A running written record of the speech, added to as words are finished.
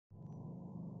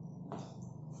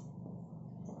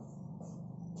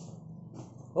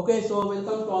Okay, so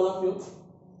welcome to all of you.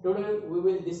 Today we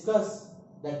will discuss,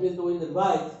 that means we will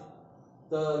revise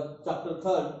the chapter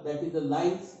third, that is the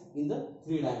lines in the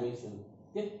three dimension.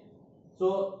 Okay,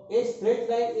 so a straight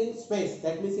line in space,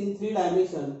 that means in three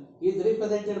dimension, is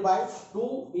represented by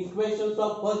two equations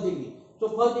of first degree.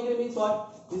 So first degree means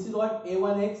what? This is what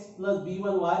a1x plus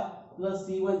b1y plus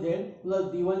c1z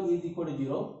plus d1 is equal to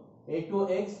 0.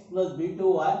 a2x plus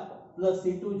b2y plus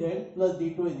c2z plus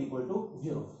d2 is equal to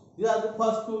 0. These are the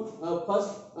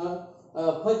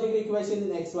first degree equation in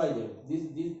xyz.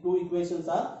 These two equations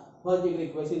are first degree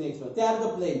equation in xy. They are the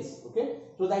planes. Okay,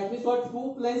 so that means what,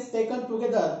 two planes taken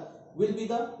together will be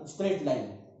the straight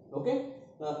line. Okay,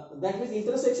 that means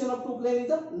intersection of two planes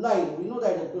is a line. We know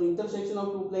that the intersection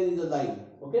of two planes is a line.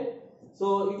 Okay,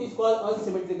 so it is called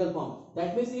unsymmetrical form.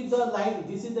 That means if the line,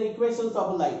 this is the equations of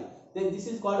a line, then this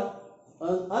is called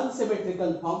an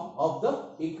unsymmetrical form of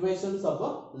the equations of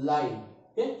a line.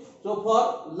 Okay, so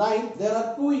for line there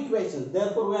are two equations,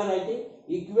 therefore we are writing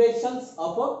equations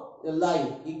of a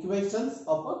line. Equations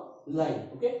of a line.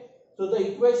 Okay, so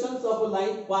the equations of a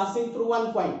line passing through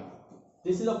one point,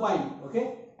 this is a point,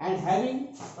 okay, and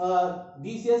having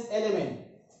DCS element,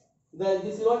 then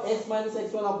this is what x minus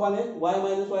x1 upon n, y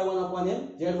minus y1 upon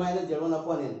n, z minus z1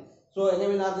 upon n. So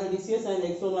element are the DCS and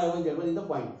x1 y1 z1 is the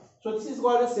point. So this is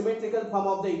called a symmetrical form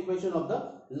of the equation of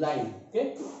the line.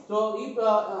 Okay, so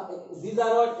if these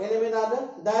are what element are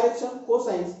the direction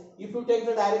cosines. If you take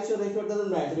the direction ratio, it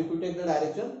doesn't matter. If you take the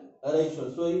direction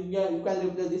ratio, so you can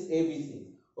replace this ABC.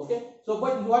 Okay, so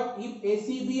but what if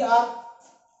ACB are,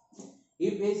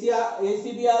 if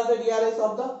ACB are the DRS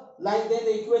of the line, then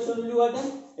the equation will be what,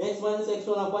 then x minus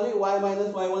x1 upon a, y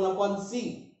minus y1 upon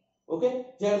c. Okay,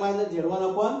 z minus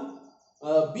z1 upon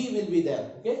b will be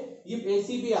there. Okay, if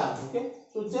ACB are, okay,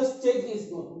 so just check this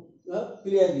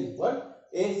clearly. What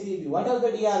ACB? What are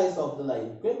the DRS of the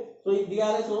line? Okay, so if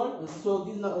DRS or not, so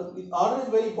this order is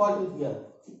very important here.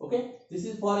 Okay, this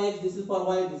is for x, this is for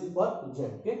y, this is for z.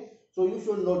 Okay, so you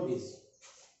should note this.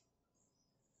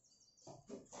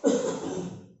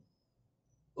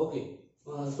 Okay,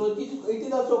 so it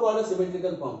is also called a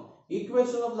symmetrical form.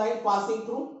 Equation of line passing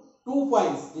through two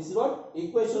points. This is what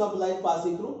equation of line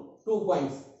passing through two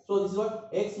points. So this is what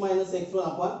x minus x1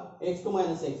 upon x2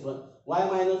 minus x1, y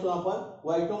minus 1 upon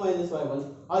y2 minus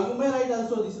y1. Or you may write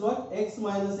also this is what x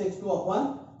minus x2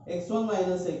 upon x1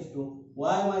 minus x2,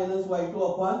 y minus y2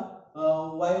 upon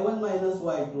y1 minus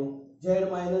y2, z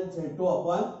minus z2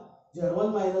 upon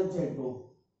z1 minus z2.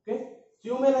 Okay, so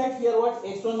you may write here what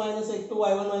x1 minus x2,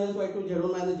 y1 minus y2,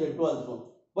 z1 minus z2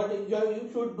 also. But you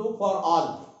should do for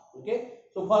all. Okay,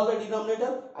 so for the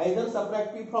denominator, either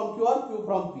subtract p from q or q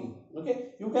from p. Okay,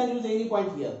 you can use any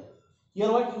point here.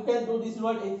 Here what you can do, this is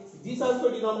what these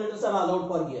also denominators are allowed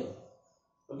for here.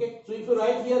 Okay, so if you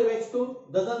write here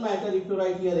x2, doesn't matter if you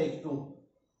write here x2.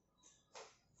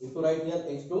 If you write here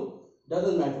x2,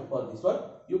 doesn't matter for this one.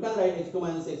 You can write x2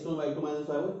 minus x1, y2 minus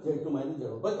y1, z2 minus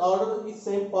z1. But order is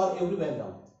same for everywhere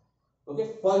now.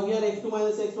 Okay, for here x2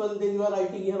 minus x1, then you are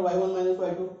writing here y1 minus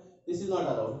y2. This is not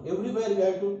allowed. Everywhere you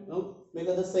have to make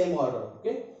the same order.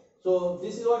 Okay, so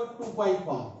this is what 2-point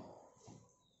form.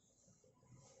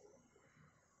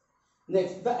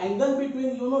 Next, the angle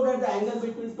between, you know that the angle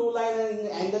between two lines and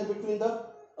angle between the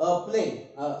plane,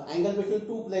 angle between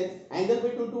two planes. Angle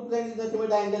between two planes is nothing but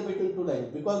the angle between two lines.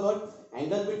 Because what?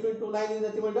 Angle between two lines is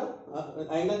nothing but the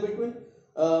angle between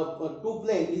two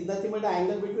planes is nothing but the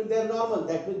angle between their normal.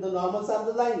 That means the normals are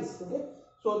the lines. Okay,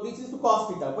 so this is the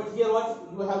cos theta. But here what?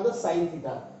 You have the sin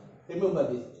theta.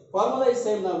 Remember this. Formula is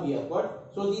same now here.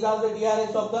 What? So these are the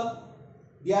DRS of the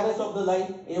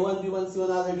line. A1, B1, C1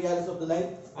 are the DRS of the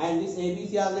line, and this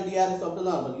ABC are the DRS of the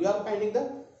normal. You are finding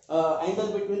the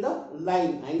angle between the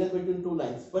line, angle between two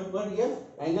lines. But here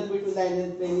angle between line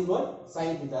and plane is what?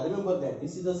 Sin theta. Remember that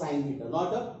this is the sin theta,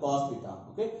 not a cos theta.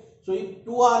 Okay, so if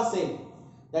two are same,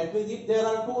 that means if there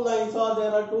are two lines or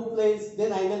there are two planes,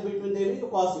 then angle between them is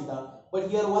cos theta.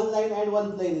 But here one line and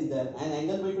one plane is there, and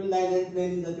angle between line and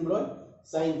plane is nothing but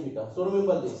sin theta. So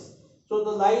remember this. So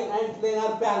the line and plane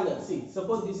are parallel. See,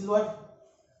 suppose this is what?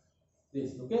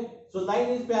 This. Okay, so line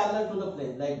is parallel to the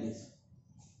plane like this.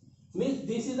 Means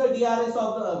this is the DRS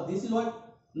of the this is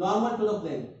what? Normal to the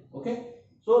plane. Okay,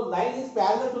 so line is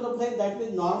parallel to the plane, that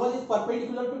means normal is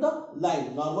perpendicular to the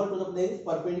line. Normal to the plane is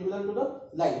perpendicular to the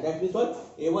line. That means what?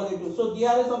 A1, A2. So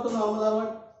DRS of the normal are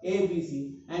what? A, B,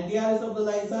 C, and DRS of the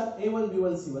lines are A1,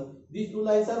 B1, C1. These two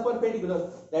lines are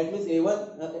perpendicular. That means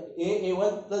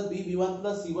A1 plus B, B1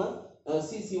 plus C1,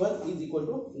 C1 is equal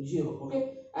to 0.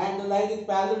 Okay, and the line is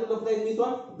parallel to the plane means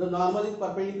what? The normal is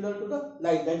perpendicular to the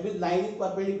line. That means line is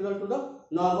perpendicular to the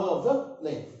normal of the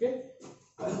plane. Okay,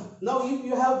 Now if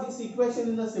you have this equation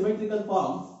in a symmetrical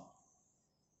form,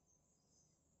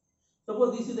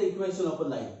 suppose this is the equation of a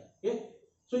line. Okay,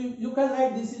 so you can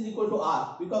write this is equal to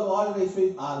r, because all ratio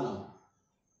is r now.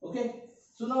 Okay,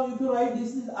 so now if you write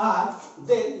this is r,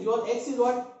 then your x is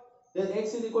what? Then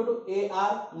x is equal to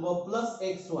ar plus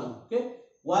x1. Okay,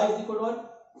 y is equal to what?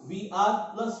 Br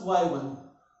plus y1.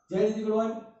 Z is equal to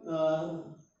what?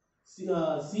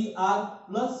 Cr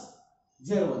plus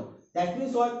z1. That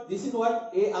means what? This is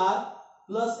what? Ar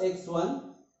plus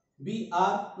x1, br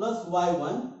plus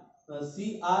y1,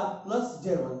 cr plus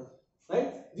z1.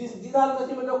 Right? These are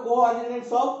nothing but the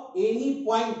coordinates of any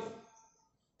point.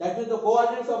 That means the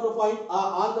coordinates of the point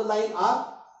are on the line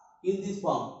are in this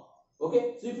form.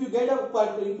 Okay, so if you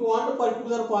want a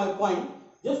particular point,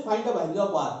 just find the value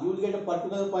of r. You will get a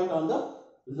particular point on the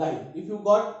line. If you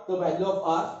got the value of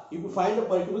r, if you find a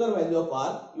particular value of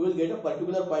r, you will get a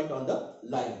particular point on the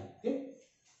line. Okay,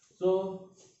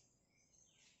 so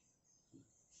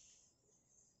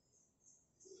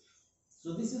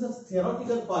this is a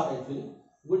theoretical part actually.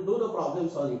 We'll do the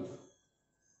problems on it.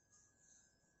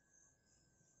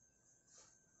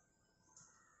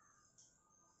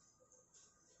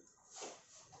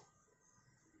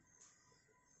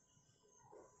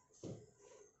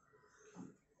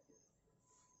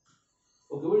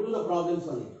 Okay, we'll do the problems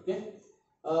on it. Okay,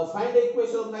 find the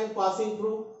equation of line passing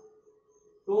through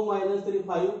 2 minus 3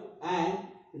 5 and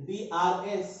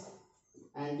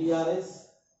DRS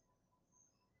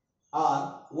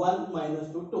are 1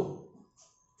 minus 2 2.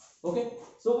 Okay,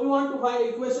 so we want to find the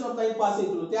equation of line passing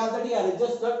through. They are the DRS.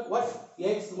 Just that what?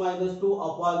 X minus 2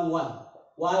 upon 1,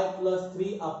 y plus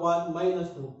 3 upon minus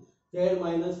 2, z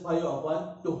minus 5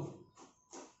 upon 2.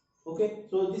 Okay,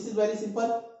 so this is very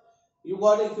simple. You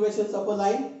got the equations of a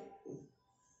line.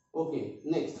 Okay,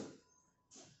 next.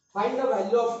 Find the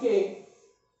value of k.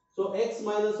 So x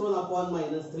minus 1 upon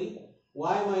minus 3,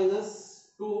 y minus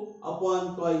 2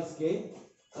 upon twice k,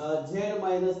 z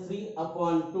minus 3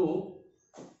 upon 2,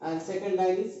 and second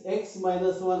line is x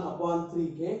minus 1 upon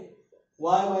 3k,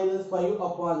 y minus 5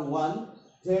 upon 1,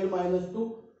 z minus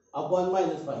 2 upon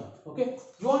minus 5. Okay,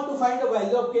 you want to find the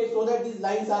value of k so that these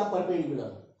lines are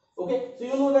perpendicular. Okay, so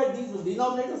you know that these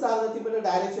denominators are nothing but the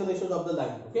direction ratios of the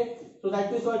line. Okay, so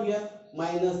that means what here?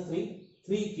 Minus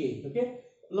 3k. Okay,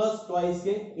 plus twice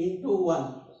k into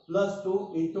 1 plus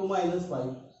 2 into minus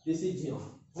 5. This is 0.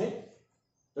 Right?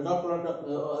 The dot product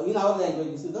in our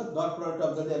language, this is the dot product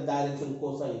of the direction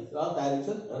cosine or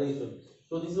direction ratio.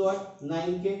 So this is what?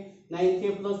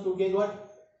 9k plus 2k is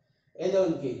what?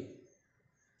 11k.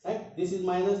 Right? This is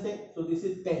minus 10. So this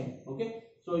is 10. Okay.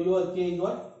 So your k is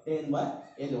what? 10 by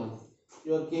 11.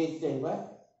 Your k is 10 by.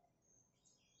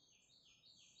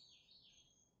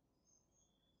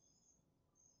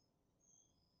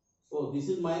 So this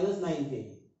is minus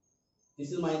 9k.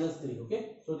 This is minus 3.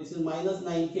 Okay. So this is minus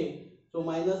 9k. So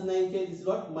minus 9k, this is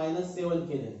what? Minus 7k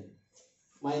then.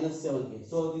 Minus 7k.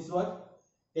 So this is what?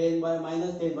 10 by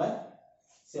minus 10 by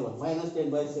 7. Minus 10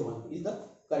 by 7 is the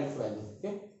correct value.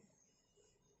 Okay.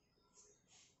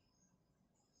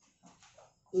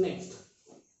 Next.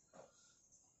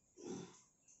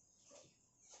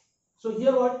 So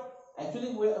here what?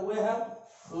 Actually we are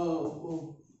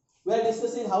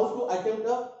discussing how to attempt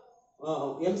a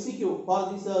MCQ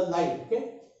for this line.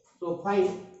 Okay. So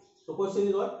find. So question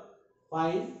is what?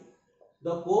 Find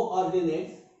the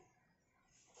coordinates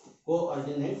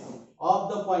of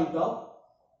the point of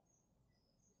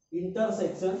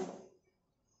intersection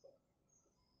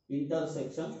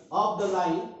of the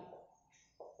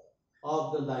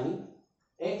line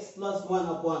x plus 1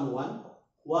 upon 1,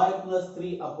 y plus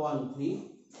 3 upon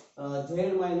 3,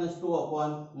 z minus 2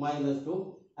 upon minus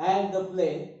 2, and the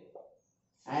plane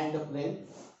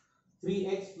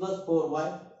 3x plus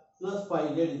 4y plus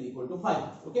 5z is equal to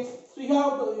 5. Okay, so you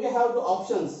have the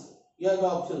options. Here are the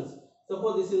options.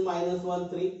 Suppose this is minus 1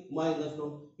 3 minus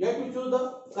 2. You have to choose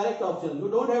the correct option. You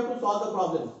don't have to solve the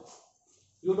problem.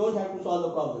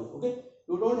 Okay,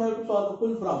 you don't have to solve the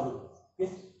full problem.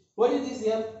 Okay, what is this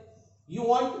here? You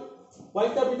want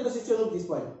point of intersection of this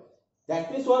point.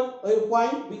 That means what? A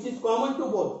point which is common to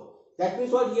both. That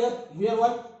means what? Here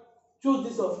what? Choose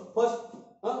this first.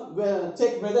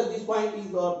 Check whether this point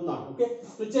is or not. Okay,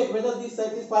 to check whether this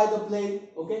satisfies the plane.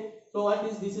 Okay, so what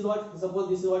is this? Is what? Suppose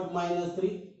this is what? Minus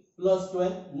 3 plus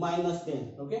 12 minus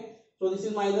 10. Okay, so this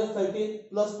is minus 13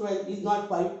 plus 12 is not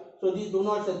 5. So these do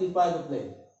not satisfy the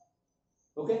plane.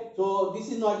 Okay, so this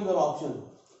is not your option.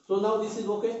 So now this is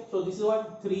okay. So this is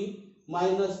what? 3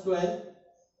 minus 12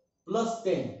 plus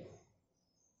 10.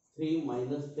 3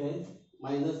 minus 10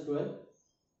 minus 12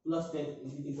 plus 10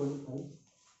 is equal to 5.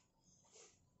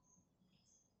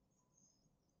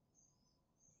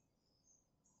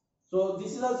 So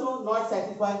this is also not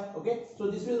satisfied. Okay,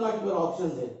 so this will not be your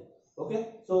option then.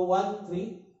 Okay, so 1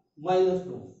 3 minus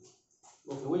 2.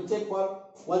 Okay, we'll check for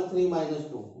 1 3 minus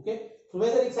 2. Okay, so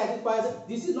whether it satisfies,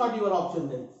 this is not your option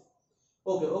then.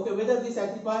 Okay, whether this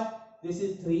satisfies, this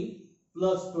is 3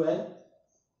 plus 12,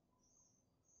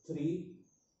 3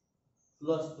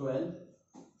 plus 12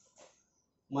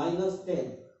 minus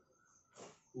 10,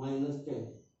 minus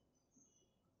 10.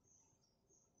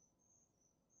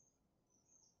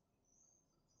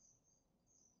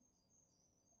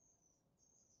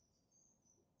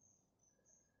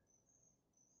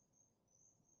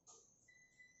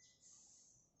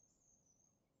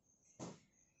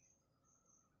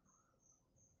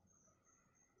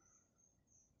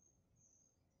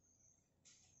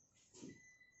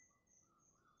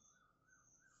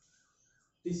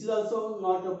 This is also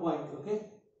not a point. Okay,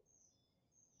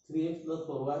 3x plus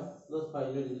 4y plus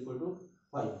 5z is equal to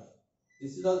 5.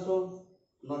 This is also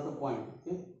not a point.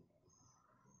 Okay,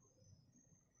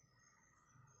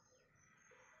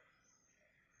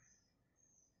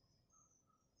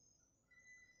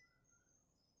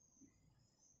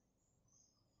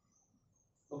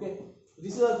 okay,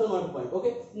 this is also not a point.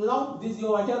 Okay, now this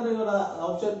your whatever your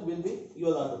option will be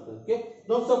your option. Okay,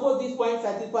 now suppose this point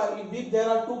satisfy, if there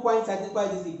are 2 points satisfy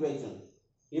this equation,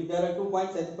 if there are 2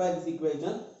 points satisfy this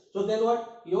equation, so then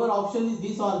what your option is,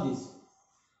 this or this.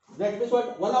 That means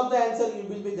what, one of the answer you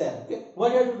will be there. Okay,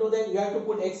 what you have to do then, you have to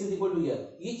put x is equal to here.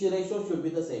 Each ratio should be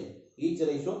the same. Each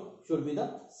ratio should be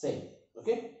the same.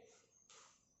 Okay.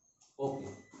 Okay.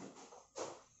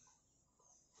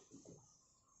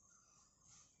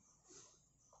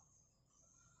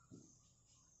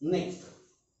 Next.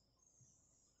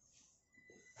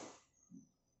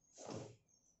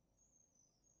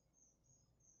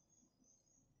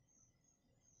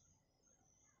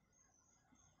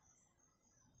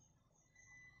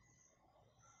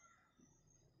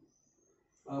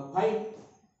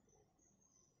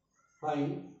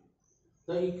 Find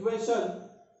the equations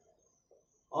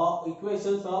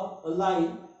of a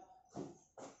line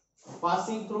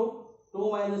passing through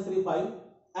 2 minus 3 5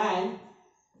 and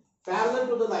parallel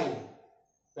to the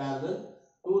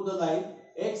line,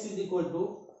 x is equal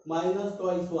to minus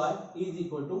twice y is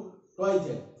equal to twice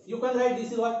z. You can write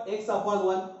this is what, x upon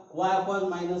 1, y upon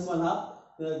minus 1 half,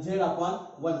 z upon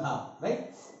 1 half,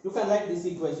 right? You can write this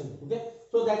equation. Okay,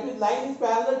 so that means line is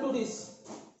parallel to this.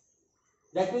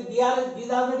 That means these are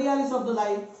the DRS of the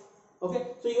line.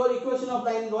 Okay, so your equation of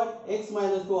line is what, x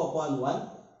minus 2 upon 1,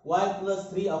 y plus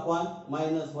 3 upon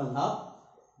minus 1 half,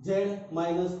 z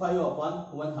minus 5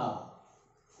 upon 1 half.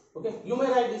 Okay, you may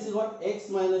write this is what, x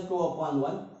minus 2 upon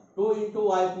 1, 2 into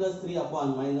y plus 3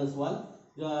 upon minus 1,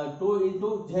 2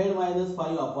 into z minus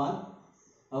 5 upon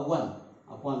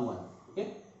 1. Okay,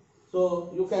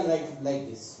 so you can write it like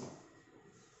this.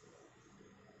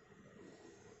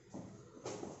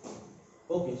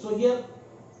 Okay, so here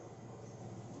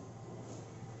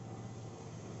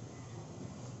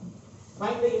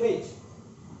find the image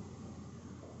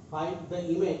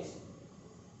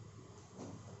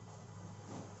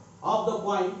of the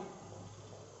point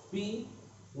P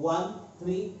 1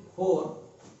 3 4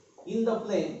 in the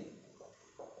plane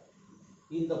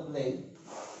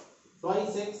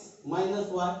twice x minus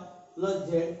y plus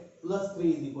z plus 3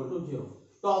 is equal to 0.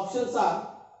 The options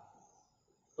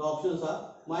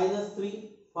are minus 3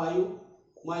 5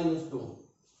 minus 2,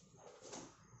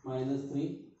 minus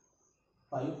 3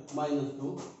 5 minus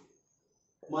 2,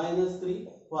 minus 3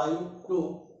 5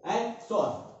 2, and so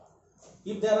on.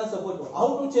 If there are support,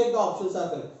 how to check the options are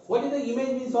correct? What is the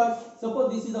image means what?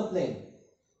 Suppose this is a plane.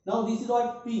 Now this is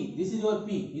what P. This is your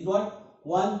P. Is what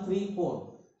 1 3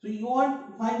 4. So you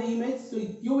want to find the image. So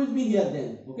Q will be here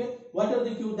then. Okay. What are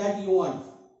the Q that you want?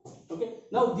 Okay.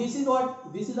 Now this is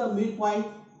what? This is the midpoint.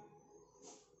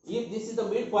 If this is the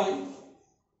midpoint,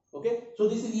 okay. So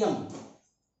this is M.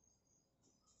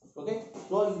 Okay.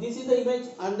 So this is the image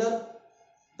under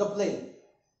the plane.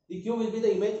 The Q will be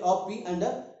the image of P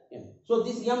under M. So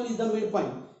this M is the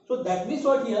midpoint. So that means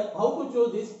what here, how to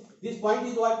choose this? This point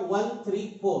is what? 1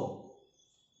 3 4.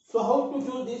 So how to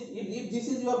choose this? If this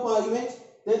is your image,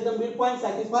 then the midpoint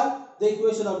satisfy the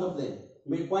equation of the plane.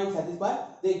 Midpoint satisfy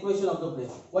the equation of the plane.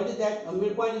 What is that? A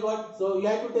midpoint is what? So you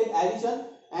have to take addition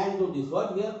and do this.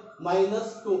 What here?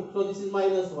 Minus 2. So this is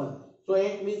minus 1. So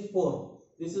 8 means 4.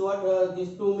 This is what? This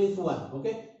 2 means 1.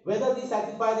 Okay. Whether this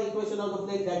satisfy the equation of the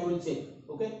plane, that will check.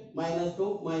 Okay. Minus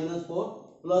 2, minus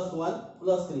 4, plus 1,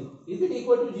 plus 3. Is it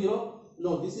equal to 0?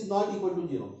 No, this is not equal to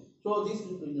 0. So this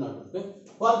is not. Okay.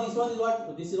 For this one is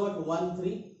what? This is what? 1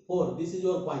 3 4. This is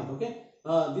your point. Okay.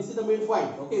 This is the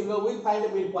midpoint. Okay. We will find a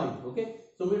midpoint. Okay.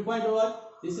 So midpoint of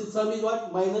what? This is sum is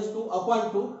what? Minus 2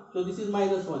 upon 2. So this is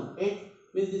minus 1. 8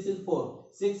 means this is 4.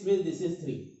 6 means this is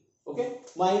 3. Okay.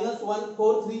 Minus 1,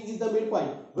 4, 3 is the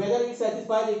midpoint. Whether it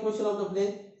satisfies the equation of the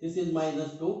plane, this is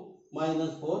minus 2,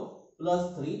 minus 4,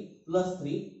 plus 3, plus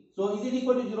 3. So is it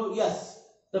equal to 0? Yes.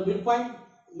 The midpoint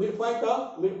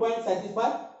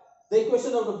satisfies the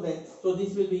equation of the plane. So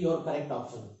this will be your correct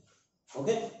option.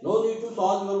 Okay. No need to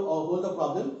solve your whole the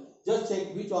problem. Just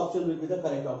check which option will be the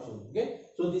correct option. Okay.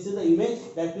 So this is the image.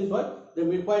 That means what? The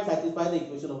midpoint satisfies the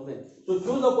equation of plane. So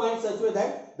choose the point such way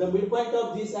that the midpoint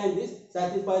of this and this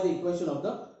satisfy the equation of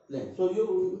the plane. So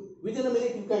you within a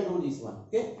minute you can do this one.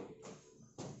 Okay.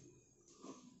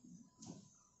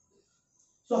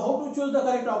 So how to choose the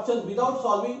correct option without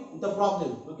solving the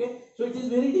problem? Okay. So it is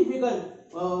very difficult.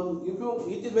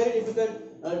 It is very difficult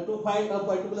to find a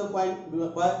particular point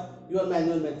by your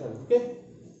manual method. Okay.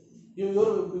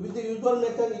 With the usual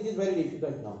method, it is very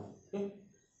difficult now. Okay.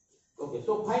 Okay.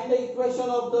 So find the equation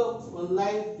of the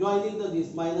line joining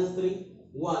this minus 3,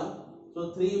 1.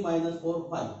 So 3 minus 4,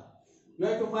 5. You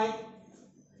have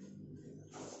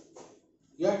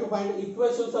to find the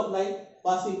equations of line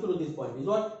passing through this point. Is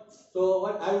what? So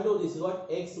what I will do, this is what?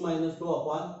 X minus 2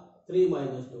 upon 3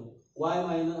 minus 2. Y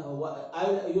minus I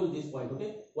will use this point.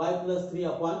 Okay. Y plus 3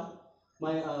 upon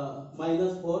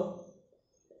minus 4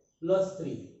 plus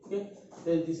 3. Okay.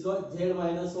 Then this is what? Z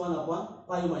minus 1 upon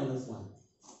 5 minus 1.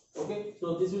 Okay.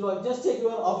 So this is what? Just check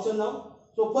your option now.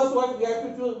 So first what we have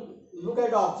to choose, look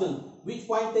at the option. Which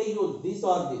point they use, this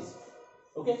or this.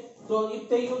 Okay. So if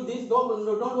they use this, don't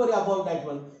worry about that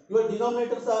one. Your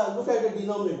denominators are, look at the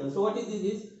denominator. So what is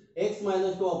this? X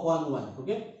minus 2 upon 1.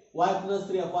 Okay. Y plus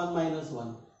 3 upon minus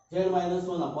 1. Z minus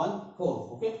 1 upon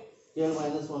 4. Okay. Z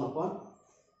minus 1 upon.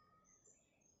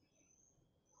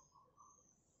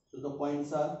 So the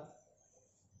points are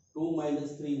 2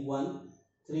 minus 3, 1.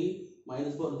 3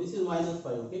 minus 4. This is minus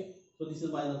 5. Okay. So this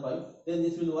is minus 5. Then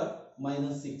this will be what?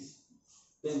 Minus 6.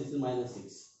 Then this is minus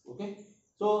 6. Okay.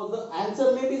 So the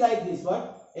answer may be like this.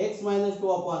 What? X minus 2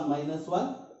 upon minus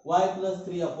 1. Y plus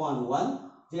 3 upon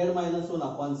 1. Z minus 1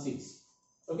 upon 6.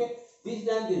 Okay. This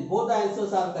and this. Both the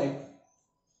answers are correct.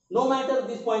 No matter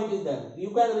this point is there. You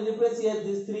can replace here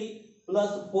this 3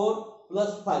 plus 4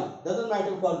 plus 5. Doesn't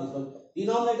matter for this one.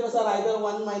 Denominators are either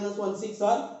 1 minus 1 6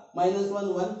 or minus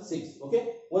 1 1 6.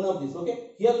 Okay. One of these.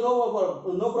 Okay. Here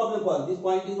no problem for this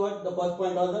point is what? The first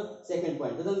point or the second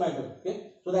point. Doesn't matter.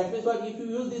 Okay. So that means what? If you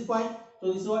use this point,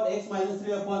 so this is what? X minus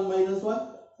 3 upon minus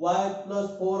 1. Y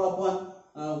plus 4 upon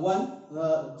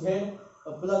 1. Z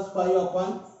plus 5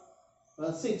 upon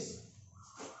 6.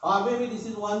 Or maybe this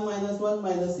is 1 minus 1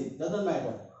 minus 6. Doesn't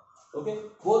matter. Okay.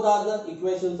 Both are the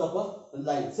equations of a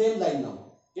line. Same line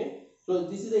now. Okay. So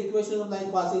this is the equation of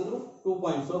line passing through 2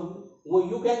 points. So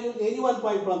you can use any one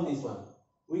point from this one.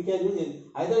 We can use it.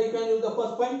 Either you can use the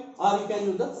first point or you can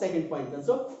use the second point.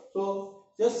 So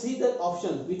just see the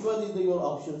options. Which one is your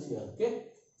options here? Okay.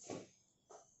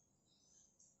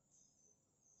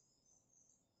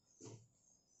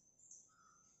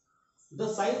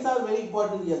 The signs are very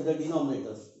important here, the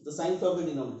denominators. The signs of the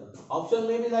denominator. Option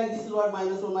may be like this is what?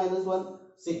 Minus 1,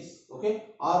 6. Okay.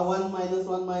 Or 1 minus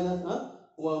 1 minus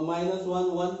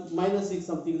 1, 1 minus 6,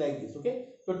 something like this. Okay.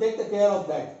 So take the care of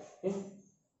that. Okay.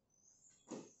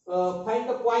 Find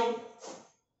the point.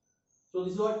 So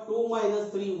this is what? 2 minus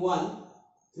 3, 1.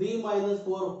 3 minus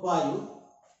 4, 5.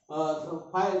 So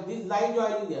find this line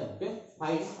joining there. Okay.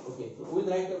 Find. Okay. So we will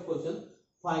write the question.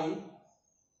 Find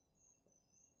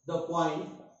the point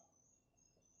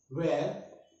where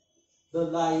the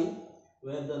line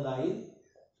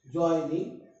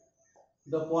joining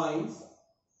the points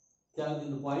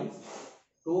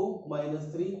 2 minus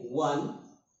 3 1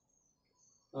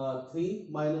 3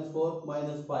 minus 4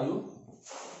 minus 5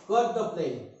 cut the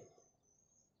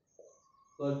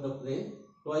plane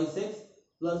twice x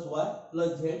plus y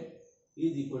plus z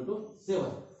is equal to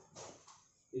 7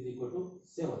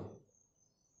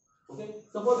 Okay.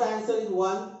 Suppose the answer is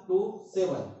 1 2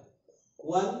 7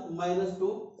 1 minus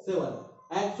 2 7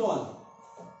 and so on.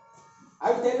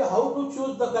 I will tell you how to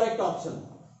choose the correct option.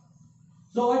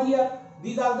 So what here?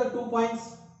 These are the 2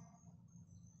 points.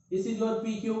 This is your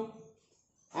PQ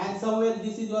and somewhere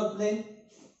this is your plane.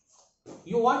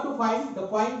 You want to find the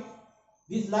point,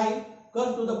 this line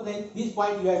curves to the plane, this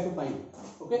point you have to find.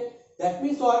 Okay. That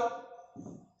means what?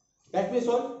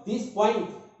 This point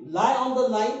lie on the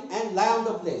line and lie on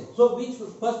the plane. So which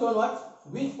first one what?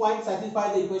 Which point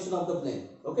satisfy the equation of the plane?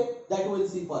 Okay. That we will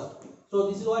see first. So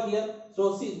this is what here.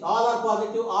 So see, all are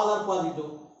positive.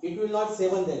 It will not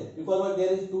 7 then, because what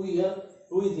there is 2 here,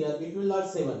 2 is here. It will not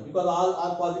 7 because all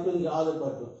are positive and all are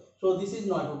positive. So this is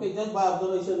not okay. Just by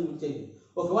observation we will change it.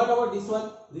 Okay. What about this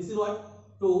one? This is what?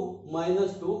 2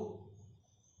 minus 2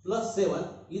 plus 7.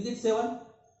 Is it 7?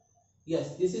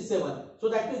 Yes, this is 7. So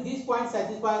that means this point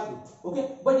satisfies it.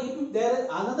 Okay. But if there is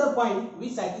another point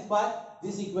which satisfies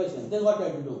this equation, then what I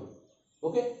have to do?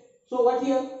 Okay. So what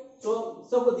here?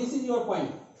 So this is your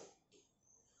point.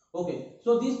 Okay.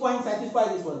 So this point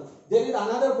satisfies this one. There is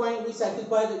another point which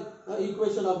satisfies the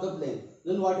equation of the plane.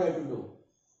 Then what I have to do?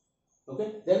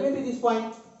 Okay. There may be this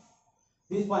point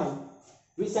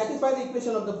which satisfies the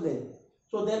equation of the plane.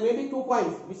 So there may be 2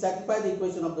 points which satisfy the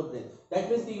equation of the plane. That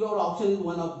means your option is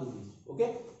one of these.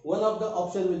 Okay, one of the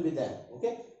option will be there.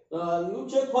 Okay, you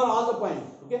check for all the points.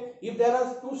 Okay, if there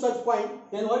are 2 such points,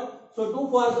 then what? So do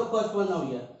for the first one now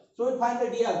here. So we find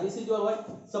the dr. This is your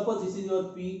what? Suppose this is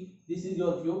your p, this is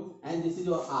your q, and this is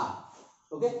your r.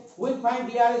 Okay, we'll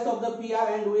find drs of the pr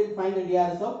and we'll find the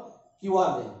drs of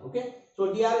qr then. Okay,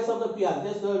 so drs of the pr,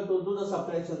 just to do the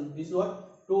subtraction. This is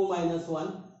what? 2 minus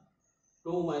 1,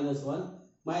 2 minus 1,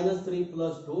 minus 3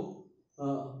 plus 2.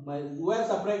 We are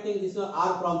subtracting this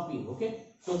r from p. Okay,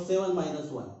 so 7 minus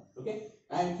 1. Okay,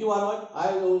 and q r what?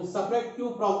 I will subtract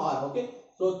q from r. Okay,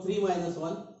 so 3 minus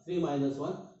 1, 3 minus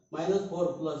 1, minus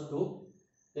 4 plus 2,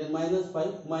 then minus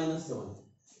 5, minus 7.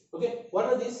 Okay, what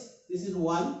are this? This is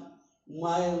 1,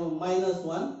 minus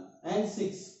 1, and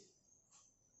 6.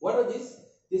 What are this?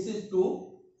 This is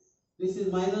 2, this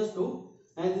is minus 2,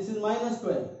 and this is minus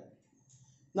 12.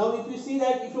 Now if you see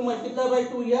that, if you multiply by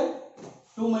 2 here,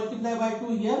 2 multiply by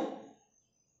 2 here,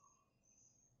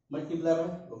 multiply by,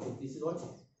 okay, this is what?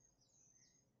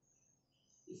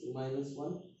 This is minus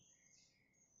 1.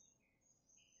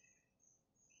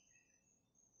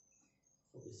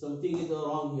 Okay, something is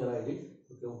wrong here, I did.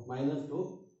 Okay, minus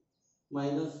 2,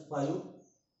 minus 5,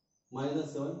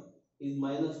 minus 7 is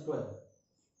minus 12.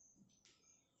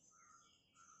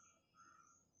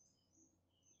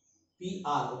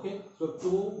 PR, okay, so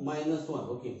 2 minus 1,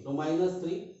 okay, so minus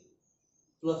 3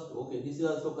 plus 2, okay, this is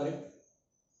also correct.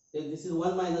 Then this is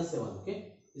 1 minus 7,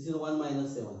 okay, this is 1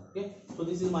 minus 7, okay, so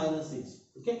this is minus 6,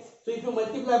 okay. So if you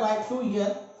multiply by 2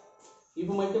 here,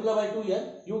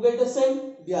 you get the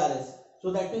same DRS.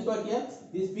 So that means what here?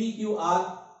 This PQ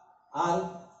are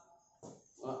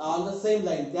on the same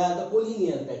line, they are the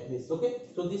collinear, that means, okay.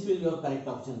 So this will be your correct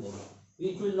option then.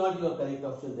 It will not be your correct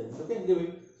option then, okay, leave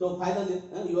it. So finally,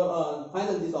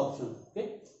 final this option,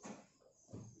 okay.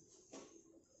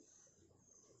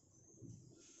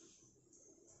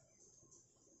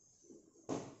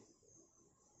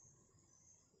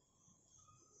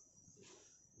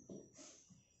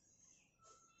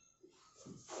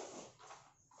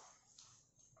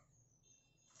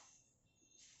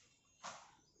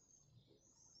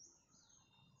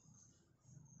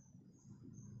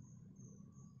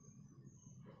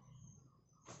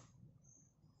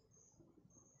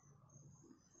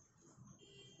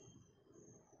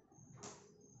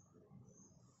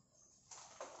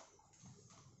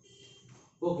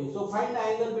 Okay, so find the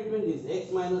angle between this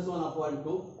x minus 1 upon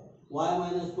 2, y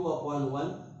minus 2 upon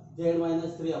 1, z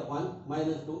minus 3 upon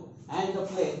minus 2, and the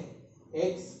plane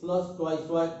x plus twice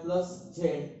y plus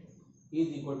z is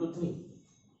equal to 3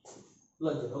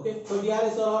 plus z. Okay, so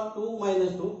DRS are 2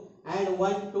 minus 2 and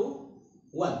 1 to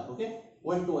 1. Okay,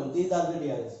 1 to 1. These are the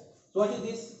DRS. So what is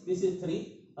this? This is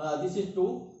 3. This is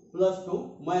 2 plus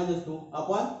 2 minus 2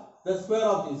 upon the square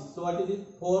of this. So what is it?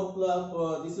 4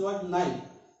 plus this is what? 9.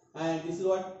 And this is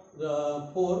what?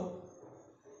 4.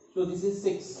 So this is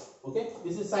 6. Okay,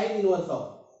 this is sine inverse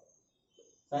of.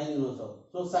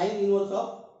 So sine inverse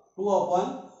of 2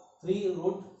 upon 3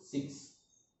 root 6.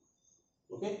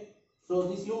 Okay, so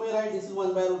this you may write, this is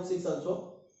 1 by root 6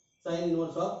 also. Sine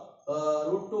inverse of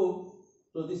root 2.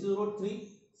 So this is root 3.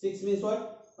 6 means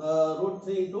what? Root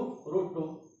 3 into root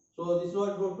 2. So this is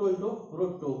what? Root 2 into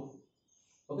root 2.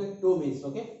 Okay, 2 means,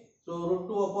 okay. So root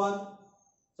 2 upon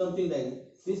something like this.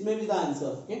 This may be the answer,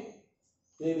 okay.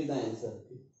 May be the answer.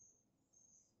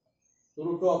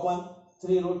 Root 2 upon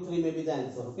 3 root 3 may be the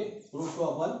answer, okay. Root 2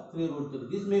 upon 3 root 3.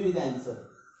 This may be the answer,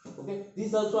 okay.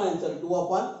 This also answer 2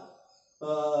 upon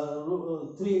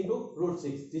 3 into root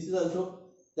 6. This is also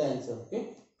the answer,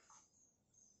 okay.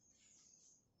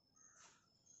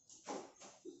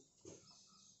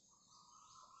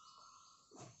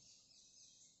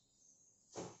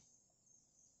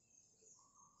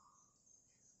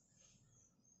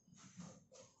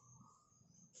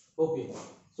 Okay,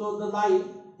 so the line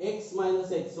x minus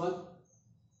x1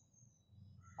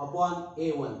 upon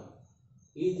a1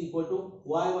 is equal to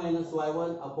y minus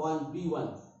y1 upon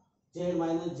b1, z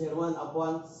minus z1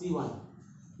 upon c1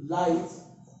 lies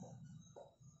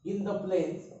in the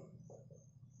plane,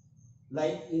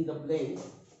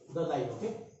 the line,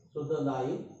 okay. So the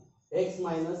line x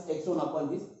minus x1 upon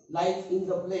this lies in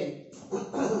the plane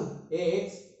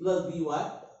ax plus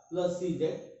by plus cz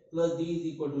plus d is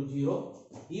equal to 0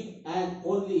 if and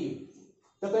only if.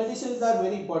 The conditions are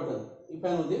very important. If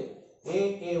and only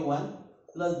a1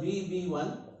 plus b1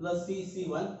 plus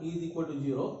c1 is equal to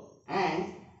 0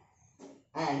 and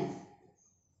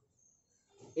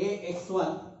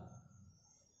ax1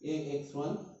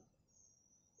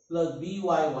 plus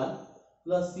by1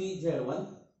 plus cz1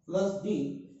 plus d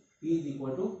is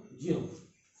equal to 0.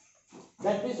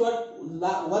 That means what?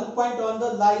 One point on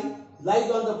the line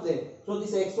lies on the plane. So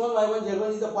this x1, y1, z1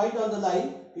 is the point on the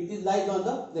line. It is lies on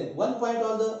the plane. One point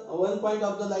of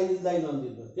the line is lying on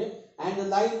this. Okay, and the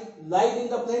line lies in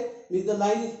the plane means the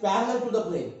line is parallel to the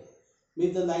plane.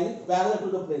 And line is parallel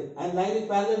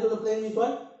to the plane means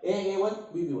what?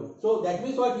 A1, b1. So that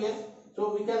means what here?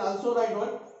 So we can also write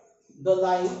what? The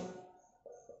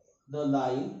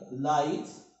line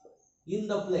lies in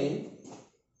the plane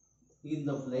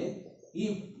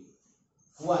if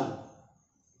one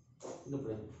in the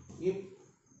plane if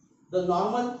the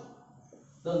normal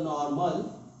to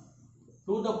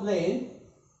the plane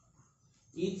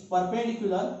is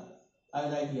perpendicular. I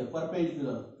write here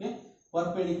perpendicular. Okay,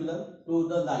 perpendicular to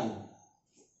the line.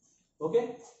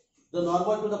 Okay, the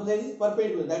normal to the plane is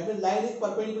perpendicular. That means line is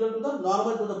perpendicular to the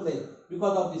normal to the plane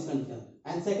because of this condition.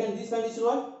 And second, this condition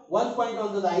what? One point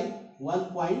on the line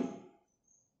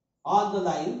of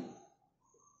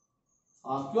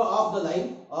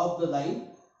the line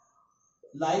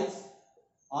lies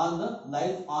on the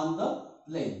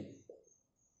plane.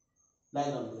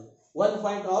 One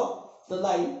point of the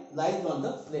line lies on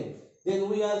the plane. Then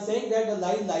we are saying that the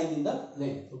line lies in the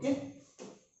plane. Okay.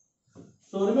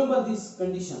 So remember these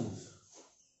conditions.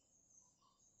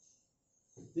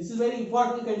 This is very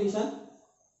important condition.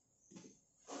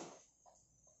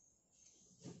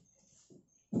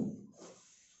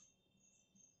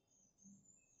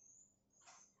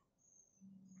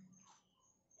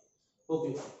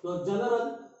 Okay, so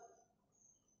general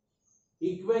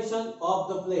equation of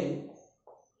the plane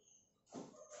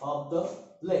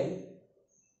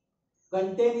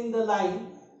containing the line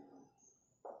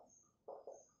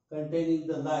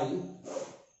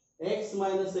x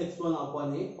minus x1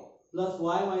 upon a plus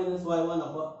y minus y1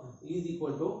 upon is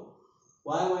equal to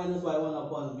y minus y1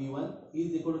 upon b1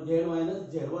 is equal to z minus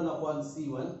z1 upon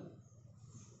c1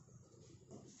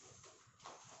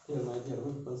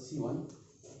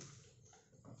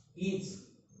 is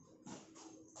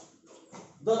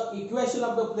the equation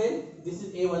of the plane. This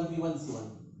is a1 b1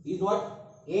 c1 is what?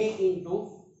 A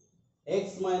into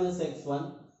x minus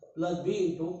x1 plus b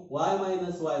into y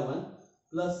minus y1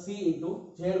 plus c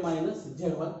into z minus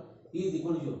z1 is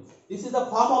equal to 0. This is the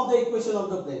form of the equation of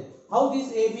the plane. How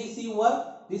this ABC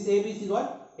work? This ABC is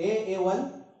what?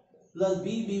 A1 plus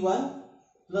b1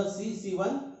 plus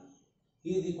c1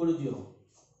 is equal to 0.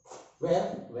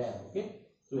 Where? Okay.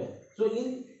 Where? So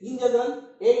in general,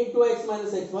 a into x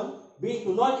minus x1, b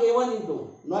into not a1 into.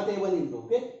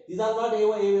 Okay. These are not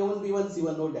a1 b1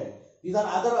 c1. Note that these are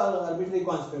other arbitrary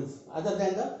constants other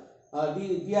than the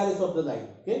DRS of the line.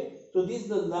 Okay. So this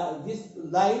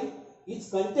line is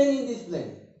contained in this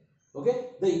plane.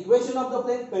 Okay. The equation of the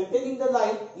plane containing the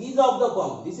line is of the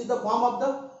form. This is the form of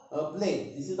the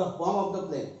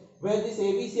plane. Where this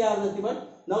ABC are nothing but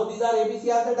now these are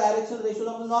ABC are the direction relation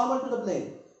of the normal to the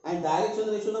plane. And direction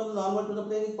relation of the normal to the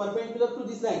plane is perpendicular to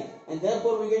this line, and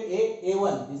therefore we get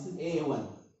A1. This is A1.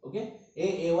 Okay,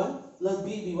 A1 plus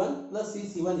B1 plus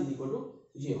C1 is equal to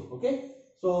 0. Okay,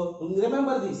 so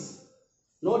remember this.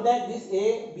 Note that this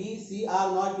A, B, C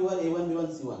are not your A1, B1,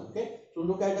 C1. Okay, so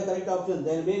look at the correct option.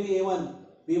 There may be A1,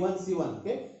 B1, C1.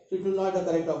 Okay, so it will not the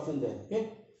correct option there.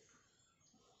 Okay.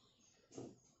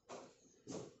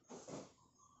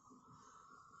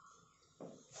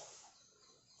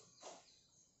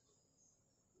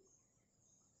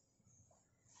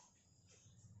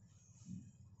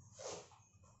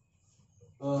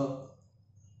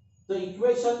 The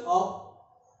equation of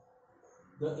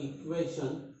the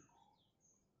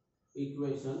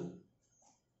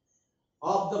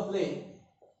plane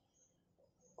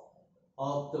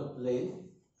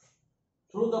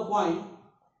through the point.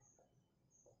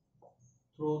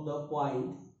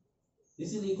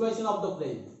 This is the equation of the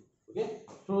plane. Okay,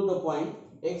 through the point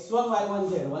x1 y1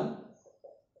 z1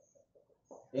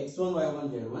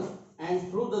 and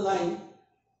through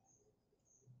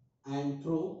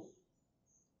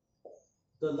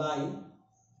the line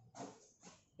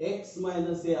x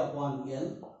minus a upon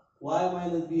n, y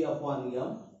minus b upon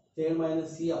m, z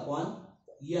minus c upon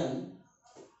n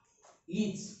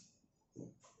each.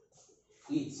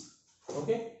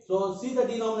 Okay, so see the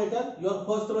denominator. Your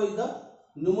first row is the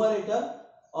numerator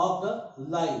of the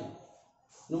line.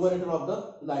 numerator of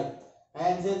the line,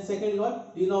 and then second is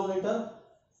what? Denominator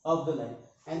of the line,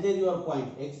 and then your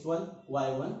point x1,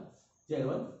 y1,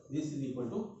 z1. This is equal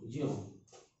to 0.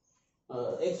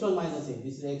 X1 minus a.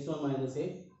 This is x1 minus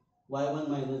a, y1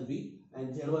 minus b,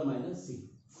 and z1 minus c.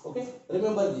 Okay.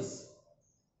 Remember this.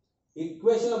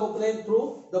 Equation of a plane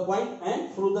through the point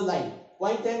and through the line.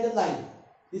 Point and the line.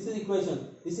 This is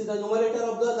equation. This is the numerator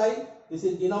of the line. This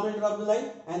is denominator of the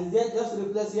line. And then just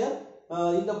replace here.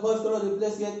 In the first row,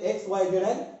 replace here x, y, z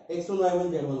and x1,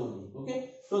 y1, z1 only.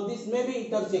 Okay. So this may be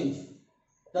interchange.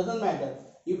 Doesn't matter.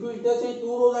 If you interchange 2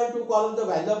 rows and 2 columns, the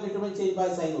value of determinant change by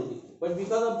sign only. But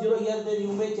because of 0 here, then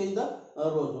you may change the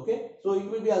rows. Okay. So it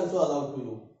will be also allowed to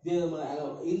you.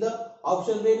 In the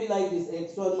option may be like this: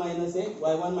 x1 minus a,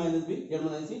 y1 minus b, z1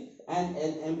 minus c, and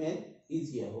lmn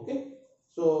is here. Okay.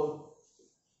 So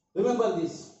remember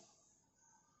this.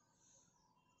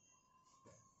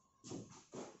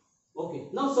 Okay.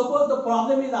 Now suppose the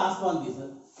problem is asked on this.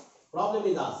 Problem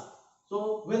is asked.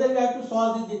 So whether we have to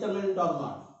solve this determinant or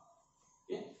not.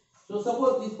 Okay. So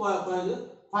suppose this point is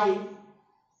find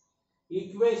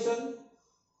equation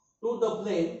to the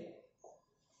plane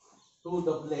through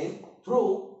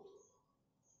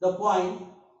the point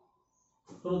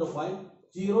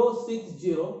 0, 6,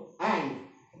 0 and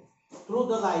through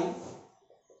the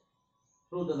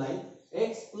line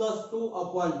x plus 2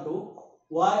 upon 2,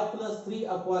 y plus 3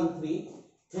 upon 3,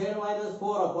 z minus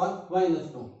 4 upon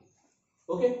minus 2.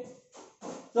 Okay.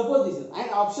 Suppose this is,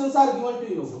 and options are given to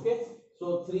you. Okay.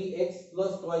 So 3x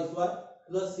plus twice y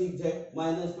plus 6z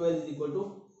minus 12 is equal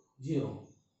to 0.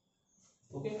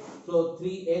 Okay. So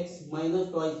 3x minus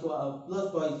twice y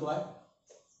plus twice y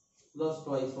plus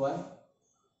twice y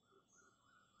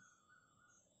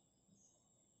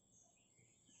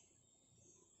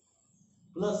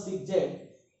plus 6z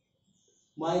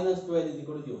minus 12 is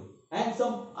equal to 0. And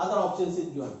some other options is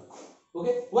given.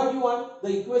 Okay. What you want?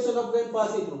 The equation of plane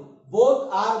passing through. Both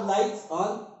are lines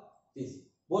on this.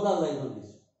 Both are lines on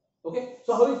this. Okay.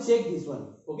 So how will check this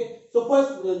one? Okay. So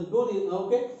first do this.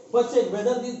 Okay. First check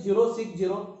whether this 0, 6,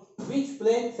 0 which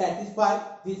plane satisfy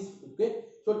this. Okay.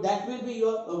 So that will be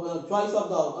your choice of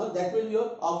the that will be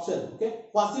your option. Okay.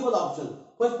 Possible option.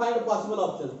 First find a possible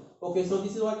option. Okay. So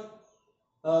this is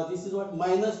what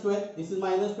minus 12. This is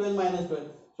minus 12 minus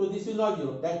 12. So this will not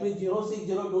 0. That means 0, 6,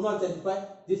 0 do not satisfy.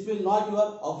 This will not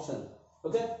your option.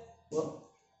 Okay.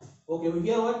 Okay.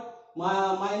 Here what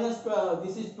minus 12.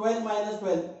 This is 12 minus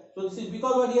 12. So this is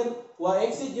because what here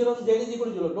x is 0, z is equal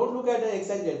to 0. Don't look at the x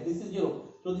and z. This is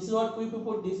 0. So this is what we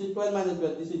put. This is 12 minus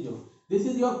 12. This is 0. This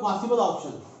is your possible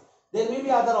option. There may be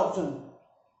other option.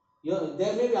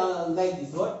 There may be like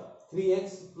this what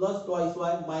 3x plus twice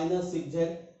y minus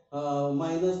 6z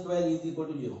minus 12 is equal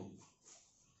to 0.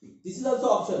 This is also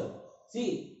option.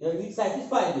 See, it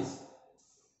satisfies this.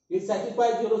 It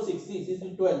satisfies 0, 6. This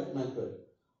is 12 minus 12.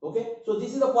 Okay. So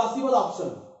this is a possible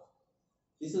option.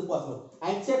 This is possible.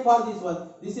 And check for this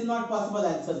one. This is not possible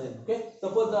answer then. Okay.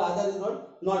 Suppose the other is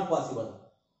not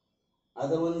possible.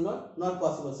 Other one is not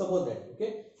possible. Suppose that.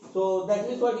 Okay. So that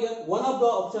means what here? One of the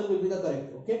option will be the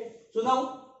correct. Okay. So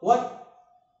now what?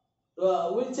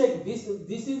 We'll check this.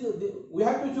 This is we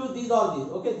have to choose these or these.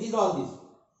 Okay. These or these.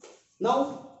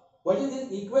 Now what is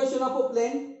this equation of a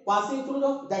plane passing through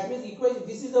the? That means equation.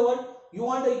 This is the word. You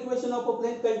want the equation of a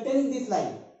plane containing this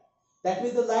line. That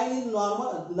means the line is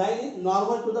normal. Line is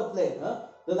normal to the plane.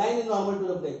 The line is normal to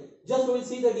the plane. Just we will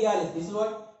see the DRS. This is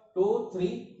what 2,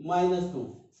 3 minus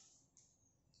 2.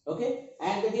 Okay,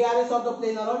 and the DRS of the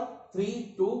plane are what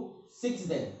 3, 2, 6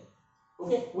 then.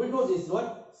 Okay, we'll do this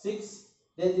what 6.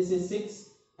 Then this is 6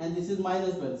 and this is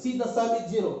minus 12. See the sum is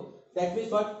 0. That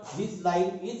means what this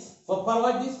line is for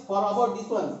what this for about this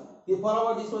one. For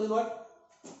about this one is what?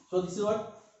 So this is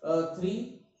what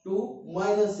 3, 2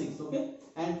 minus 6. Okay.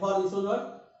 And for this one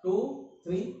what 2,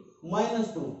 3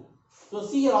 minus 2. So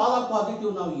see here all are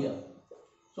positive now here.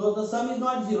 So the sum is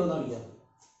not 0 now here.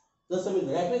 The sum is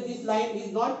that means this line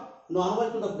is not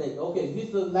normal to the plane. Okay,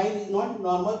 this line is not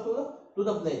normal to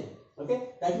the plane. Okay,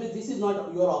 that means this is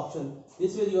not your option.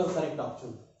 This will be your correct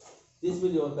option. This will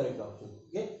be your correct option.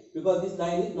 Okay, because this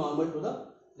line is normal to the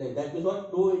plane. That means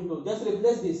what 2 into just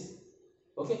replace this.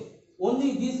 Okay,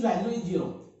 only this value is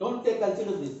 0. Don't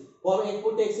consider this. For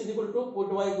put x is equal to 2,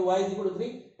 put y is equal to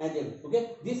 3 and then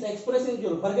okay. This expression is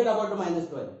 0. Forget about the minus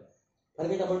 12.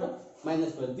 Forget about the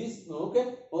minus 12. This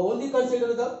okay. Only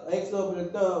consider the x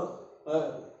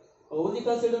only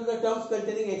consider the terms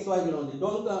containing x, y, 0 only.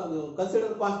 Don't consider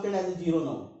the constant as a 0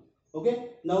 now. Okay.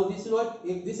 Now this is what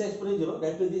if this expression 0.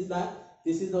 That means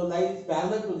this is the line is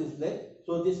parallel to this plane.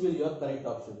 So this will be your correct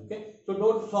option. Okay. So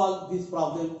don't solve this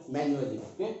problem manually.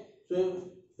 Okay.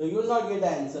 So So you will not get the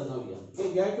answer now here.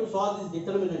 Okay, you have to solve this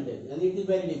determinant then, and it is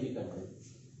very difficult then.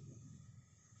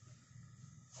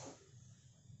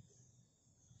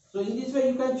 So in this way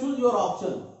you can choose your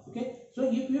option. Okay. So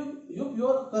if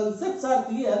your concepts are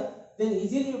clear, then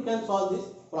easily you can solve this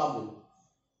problem.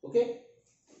 Okay.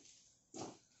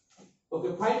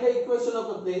 Okay. Find the equation of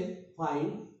the plane.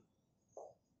 Find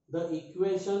the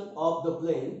equation of the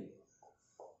plane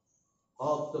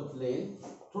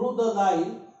through the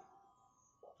line.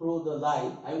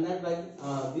 I will not write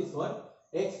this one.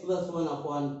 X plus 1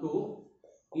 upon 2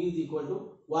 is equal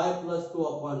to y plus 2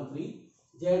 upon 3.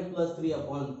 Z plus 3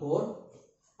 upon 4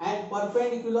 and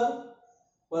perpendicular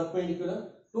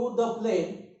to the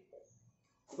plane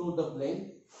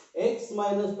x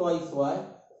minus twice y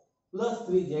plus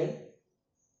 3z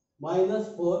minus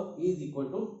 4 is equal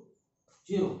to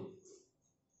 0.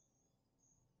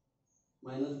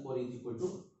 Minus 4 is equal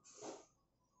to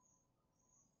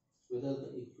whether the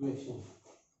equation.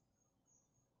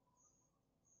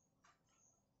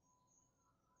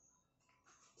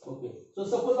 Okay, so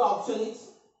suppose the option is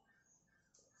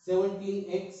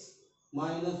 17x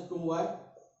minus 2y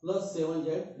plus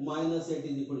 7z minus 8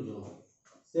 is equal to 0.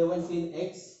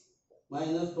 17x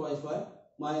minus twice y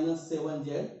minus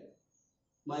 7z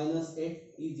minus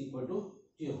 8 is equal to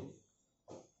 0.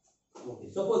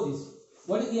 Okay, suppose this.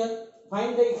 What is here?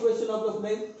 Find the equation of the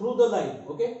plane through the line.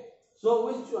 Okay, so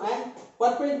and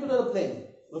perpendicular to the plane.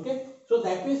 Okay, so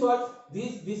that means what?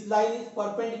 This line is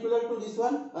perpendicular to this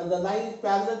one, and the line is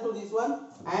parallel to this one,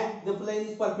 and the plane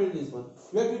is perpendicular to this one.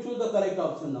 You have to choose the correct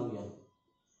option now here.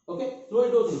 Okay, so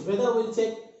we'll do this. Whether we'll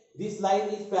check this line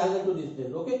is parallel to this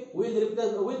plane. Okay,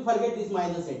 we'll forget this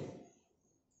minus 8.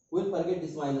 We'll forget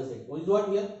this minus 8. What is what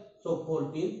here? So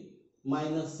 14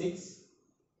 minus 6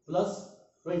 plus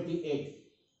 28.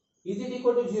 Is it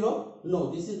equal to 0? No,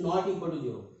 this is not equal to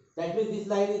 0. That means this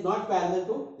line is not parallel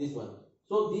to this one.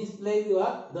 So this plane, you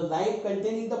are the line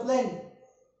containing the plane,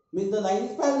 means the line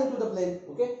is parallel to the plane.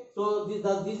 Okay, so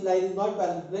this line is not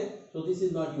parallel to the plane, so this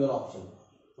is not your option.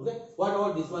 Okay, what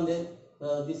about this one then?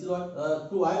 This is what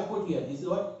 2 I have put here. This is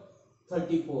what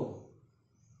 34.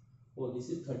 Oh, this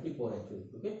is 34 actually.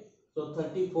 Okay, so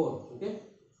 34. Okay,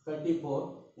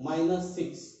 34 minus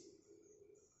 6.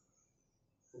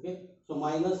 Okay, so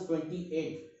minus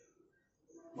 28.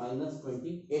 Minus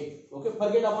 28. Okay,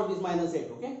 forget about this minus 8.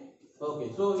 Okay.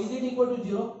 Okay, so is it equal to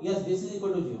 0? Yes, this is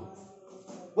equal to 0.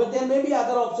 But there may be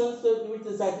other options which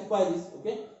will satisfy this.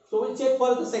 Okay, so we'll check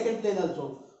for the second plane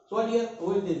also. So what here we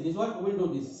will do this. What we will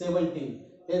do this 17.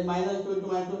 Then minus 2 into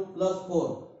minus 2 plus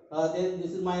 4. Then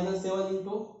this is minus 7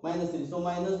 into minus 3. So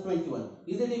minus 21.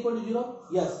 Is it equal to 0?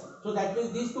 Yes. So that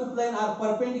means these two planes are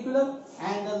perpendicular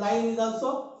and the line is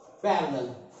also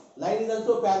parallel. Line is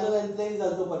also parallel and plane is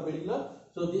also perpendicular.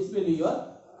 So this will be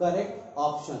your correct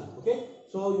option. Okay.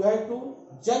 So you have to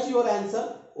judge your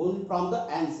answer only from the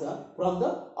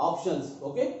options.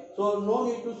 Okay. So no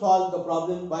need to solve the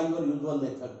problem by your usual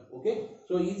method. Okay.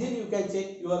 So easily you can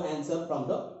check your answer from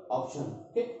the option.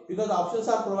 Okay. Because options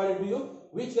are provided to you.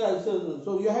 Which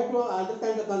so you have to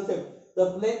understand the concept.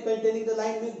 The plane containing the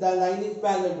line means the line is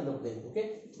parallel to the plane.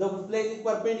 Okay. The plane is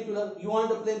perpendicular. You want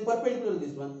the plane perpendicular to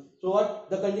this one. So what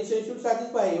the condition should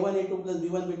satisfy? A1 A2 plus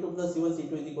B1 B2 plus C1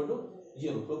 C2 is equal to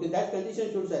 0. Okay, that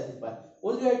condition should satisfy.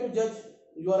 Only you have to judge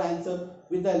your answer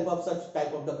with the help of such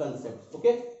type of the concepts.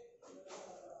 Okay.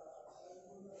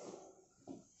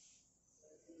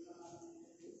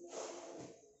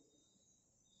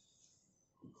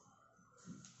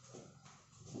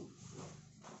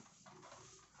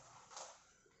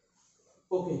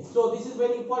 Okay, so this is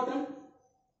very important.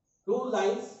 Two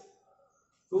lines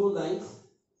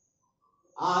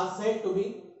are said to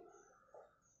be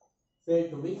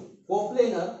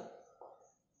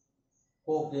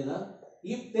coplanar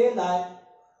if they lie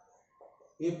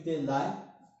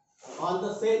on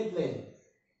the same plane.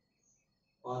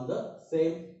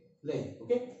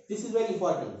 Okay, this is very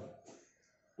important.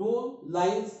 Two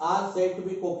lines are said to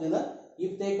be coplanar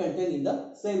if they contain in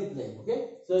the same plane. Okay,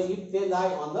 so if they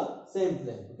lie on the same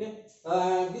plane. Okay,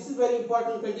 this is very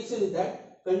important condition. Is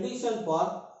that condition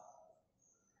for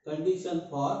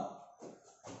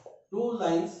two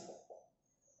lines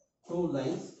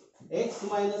x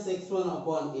minus x1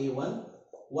 upon a1,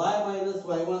 y minus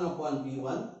y1 upon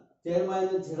b1, z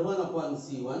minus z1 upon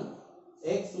c1,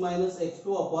 x minus x2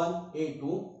 upon a2,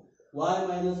 y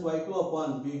minus y2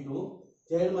 upon b2,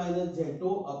 z minus z2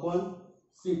 upon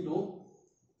c2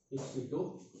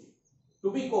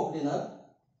 to be coplanar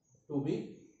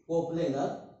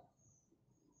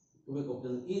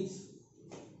is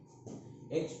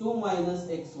x2 minus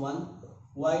x1,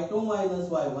 y2 minus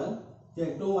y1,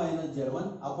 z2 minus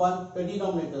z1 upon the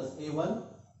denominators a1,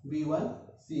 B1,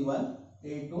 C1,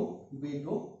 A2, B2,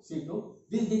 C2.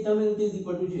 This determinant is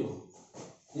equal to 0.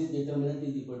 This determinant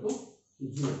is equal to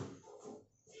 0.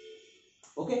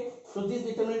 Okay, so this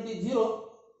determinant is 0.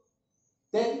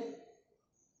 Then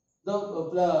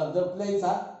the planes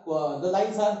are the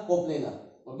lines are coplanar.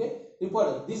 Okay,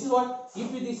 important. This is what,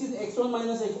 if this is x1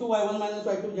 minus x2, y1 minus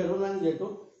y2, z1 minus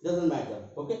z2, doesn't matter.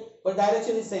 Okay, but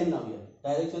direction is same now here.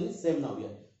 Direction is same now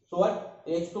here. So what,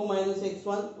 x2 minus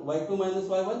x1, y2 minus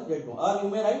y1, z2, or you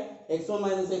may write x1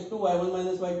 minus x2, y1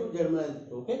 minus y2, z1 minus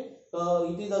z2. Okay,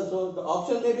 it is also, the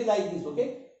option may be like this.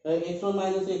 Okay, x1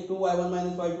 minus x2, y1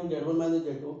 minus y2, z1 minus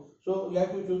z2. So you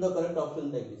have to choose the correct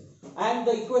option like this. And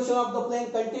the equation of the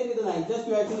plane contained in the line, just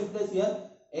you have to replace here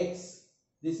x,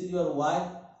 this is your y,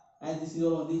 and this is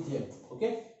your only z.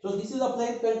 Okay, so this is a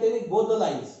plane containing both the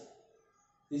lines.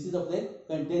 This is a plane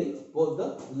containing both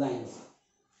the lines.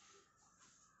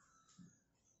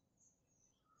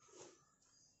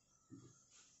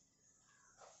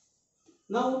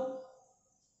 Now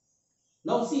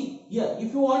see here,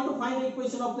 if you want to find the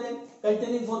equation of plane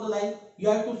containing both the lines, you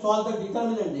have to solve the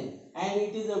determinant then, and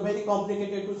it is very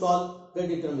complicated to solve the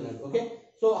determinant. Okay,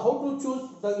 so how to choose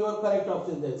your correct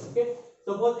option then? Okay,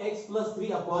 suppose x plus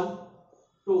 3 upon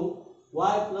 2,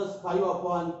 y plus 5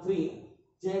 upon 3,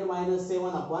 z minus 7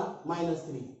 upon minus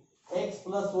 3, x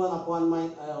plus 1 upon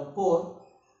 4,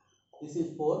 this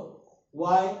is 4,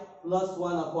 y plus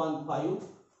 1 upon 5,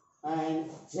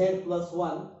 and z plus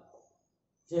 1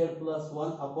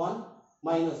 upon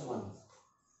minus 1.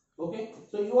 Okay,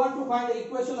 so you want to find the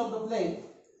equation of the plane,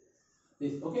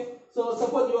 this. Okay, so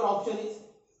suppose your option is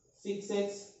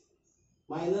 6x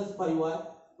minus 5y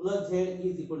plus z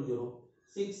is equal to 0,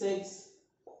 6x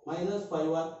minus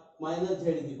 5y minus z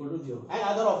is equal to 0, and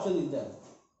other option is there.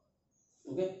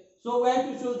 Okay, so where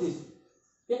to choose this?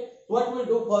 Okay, what we'll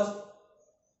do first,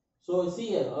 so see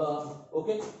here,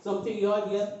 okay, something you have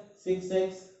here,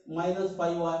 6x minus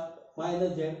 5y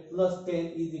minus z plus 10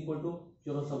 is equal to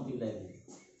 0, something like this.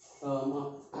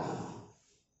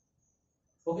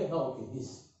 Okay, okay,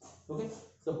 this. Okay,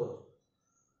 suppose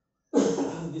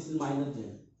this is minus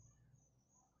z.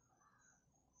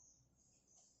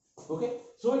 Okay,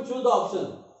 so we choose the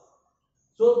option.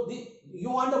 So you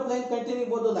want a plane containing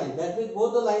both the lines. That means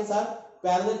both the lines are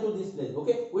parallel to this plane.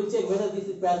 Okay, we'll check whether this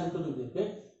is parallel to this.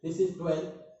 Okay, this is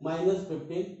 12 minus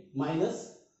 15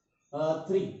 minus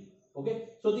 3. Okay,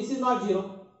 so this is not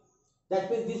 0.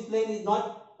 That means this plane is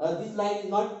not, this line is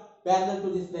not parallel to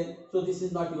this plane. So this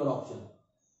is not your option.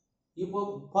 If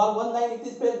for one line it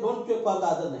is parallel, don't check for the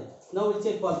other line. Now we'll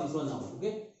check for this one now.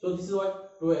 Okay, so this is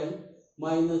what, 12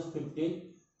 minus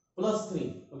 15 plus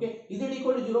 3. Okay, is it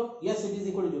equal to 0? Yes, it is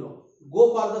equal to 0.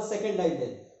 Go for the second line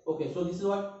then. Okay, so this is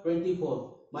what,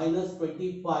 24 minus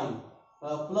 25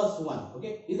 plus 1.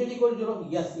 Okay, is it equal to 0?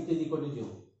 Yes, it is equal to 0.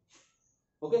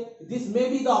 Okay, this may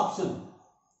be the option.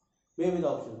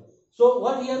 So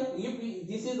what here, if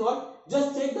this is what,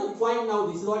 just check the point now.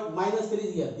 This is what, minus 3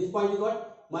 is here. This point is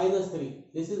what, minus 3.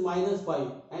 This is minus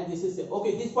 5, and this is,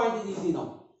 okay, this point is easy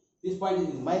now. This point is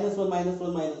easy. Minus 1, minus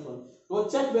 1, minus 1. So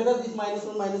check whether this minus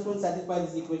 1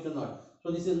 satisfies this equation or not. So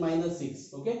this is minus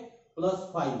 6. Okay, plus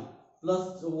 5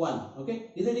 plus 1.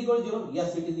 Okay, is it equal to 0?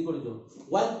 Yes, it is equal to 0.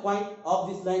 One point of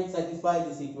this line satisfies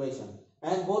this equation,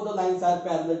 and both the lines are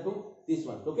parallel to this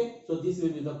one. Okay, so this will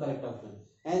be the correct option.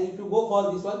 And if you go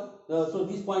for this one, so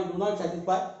this point do not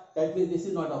satisfy, that means this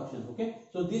is not option. Okay,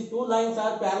 so these two lines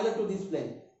are parallel to this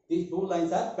plane. These two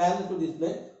lines are parallel to this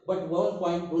plane, but one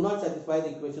point do not satisfy the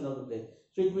equation of the plane.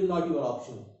 So it will not be your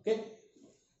option. Okay.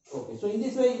 Okay, so in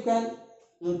this way you can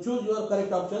choose your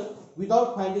correct option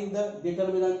without finding the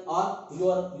determinant or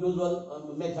your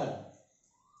usual method.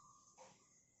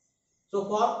 So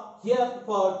for here,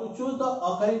 to choose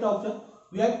the correct option,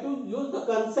 we have to use the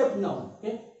concept now.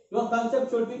 Okay, your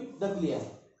concept should be the clear.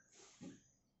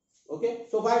 Okay,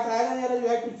 so by trial and error you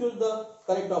have to choose the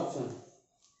correct option.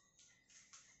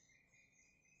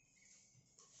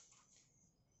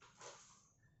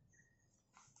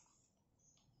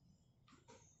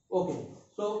 Okay,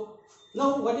 so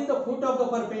now what is the foot of the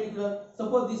perpendicular?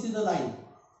 Suppose this is a line.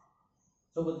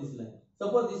 Suppose this line.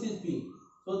 Suppose this is P.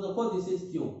 So suppose this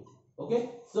is Q. Okay,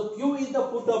 so Q is the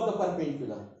foot of the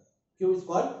perpendicular. Q is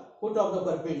called foot of the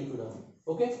perpendicular.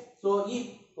 Okay, so if,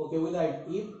 okay, we write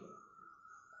if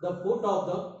the foot of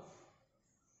the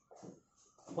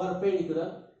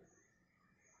perpendicular,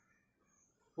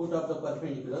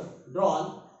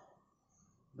 drawn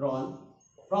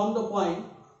from the point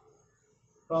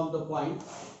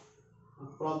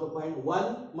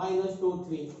 1 minus 2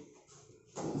 3 .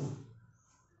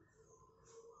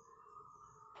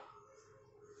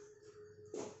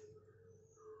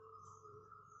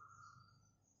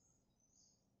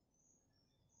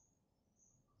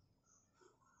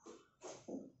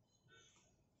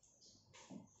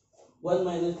 1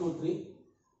 minus 2 3,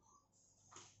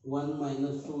 1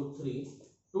 minus 2 3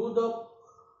 to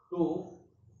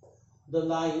the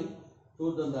line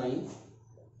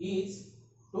is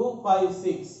 2 5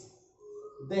 6.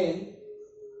 Then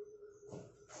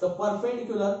the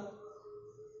perpendicular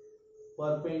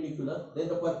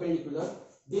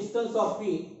distance of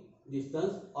P,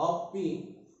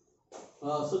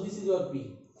 so this is your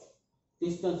P,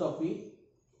 distance of P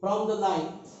from the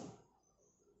line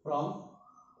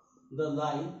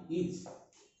is,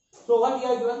 so what you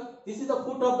are given, this is the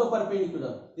foot of the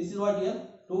perpendicular, this is what here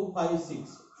 2 5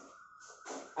 6,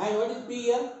 and what is P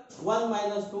here, 1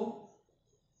 minus 2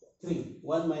 3,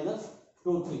 1 minus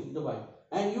 2 3 the point,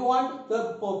 and you want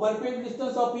the perpendicular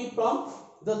distance of P from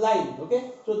the line.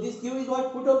 Okay, so this Q is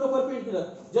what, foot of the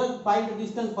perpendicular. Just find the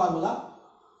distance formula,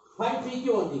 find PQ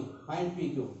only, find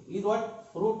PQ is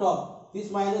what, root of this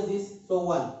minus this, so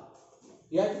 1,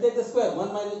 you have to take the square,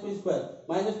 1 minus P square,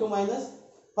 minus 2 minus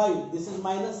 5, this is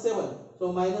minus 7,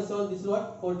 so minus 7, this is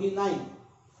what, 49,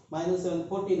 minus 7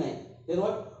 49, then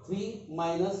what, 3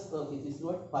 minus, okay, this is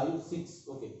what, 5 6,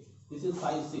 okay, this is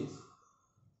 5 6,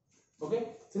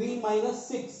 okay, 3 minus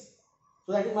 6,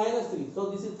 so that is minus 3, so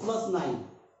this is plus 9,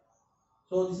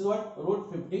 so this is what,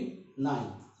 root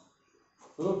 59,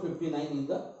 root 59 is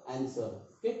the answer.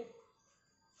 Okay,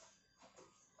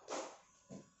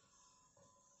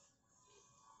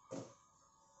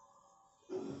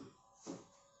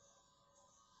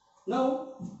 now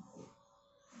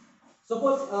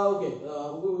suppose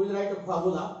we will write a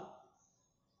formula,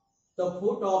 the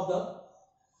foot of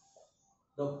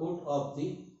the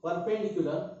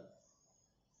perpendicular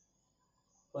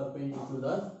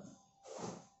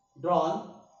drawn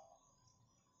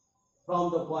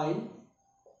from the point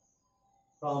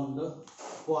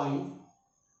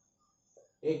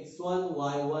x1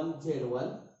 y1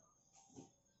 z1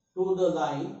 to the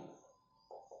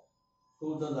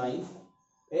line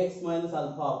x minus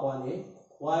alpha upon a,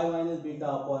 y minus beta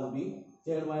upon b,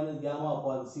 z minus gamma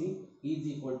upon c is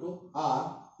equal to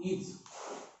r is.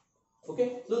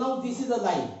 Okay, so now this is a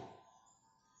line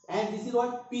and this is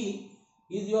what, P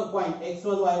is your point x1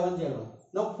 y1 z1.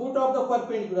 Now foot of the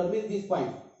perpendicular means this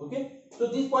point. Okay, so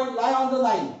this point lie on the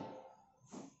line.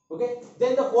 Okay,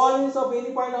 then the coordinates of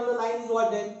any point on the line is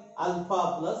what, then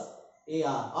alpha plus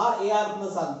ar or ar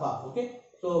plus alpha. Okay,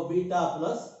 so beta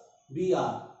plus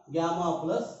br, gamma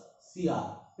plus cr.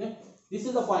 Okay, this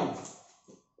is the point,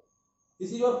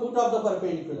 this is your foot of the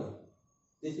perpendicular,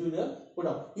 this is your foot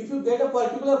of. If you get a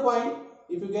particular point,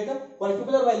 if you get a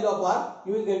particular value of r,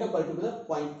 you will get a particular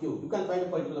point q, you can find a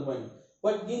particular point,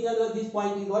 but in general this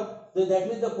point is what, that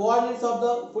means the coordinates of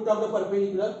the foot of the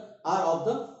perpendicular are of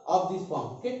this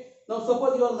form. Okay, now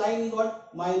suppose your line is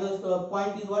what, minus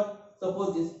point is what,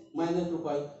 suppose this minus 2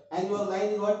 5, and your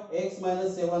line is what, x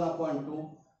minus 7 upon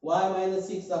 2, y minus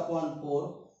 6 upon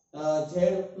 4,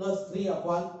 z plus 3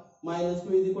 upon minus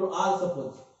 2 is equal to r,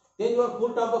 suppose. Then your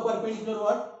foot of the perpendicular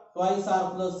what, twice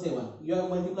r plus 7, you have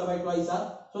multiplied by twice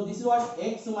r, so this is what,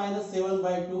 x minus 7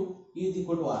 by 2 is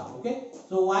equal to r. Okay,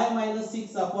 so y minus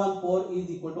 6 upon 4 is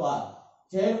equal to r,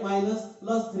 z minus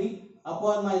plus 3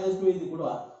 upon minus 2 is equal to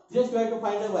r. Just you have to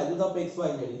find the values of x,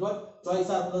 y, z is what, twice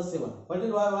r plus 7, what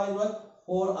is y is what,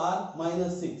 4r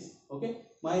minus 6, okay,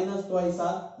 minus twice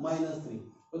r minus 3.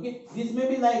 Okay, this may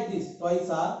be like this, twice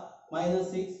r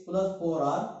minus 6 plus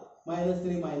 4r minus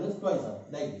 3 minus twice r,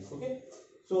 like this. Okay,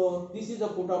 so this is the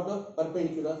foot of the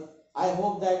perpendicular. I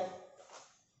hope that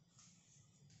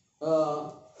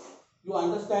you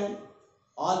understand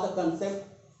all the concept.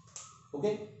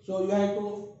 Okay, so you have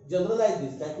to generalize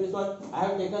this, that means what, I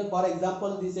have taken for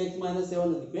example this x minus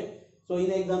 7 is equal. So in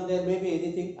the exam there may be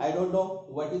anything, I don't know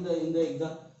what is the in the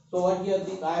exam. So what here,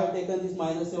 I have taken this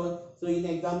minus 7, so in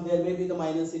exam there may be the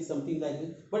minus 6, something like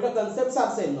this, but the concepts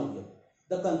are same now here,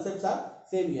 the concepts are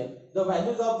same here. The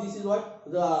values of this is what,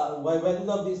 the values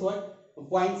of this what,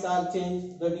 points are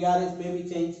changed, the DRS may be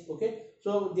changed. Okay,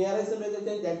 so DRS may be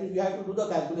changed, that means you have to do the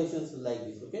calculations like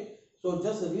this. Okay, so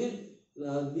just read,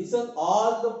 listen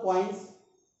all the points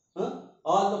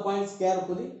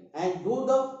carefully and do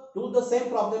the same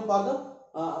problem for the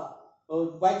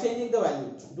by changing the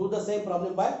value. Do the same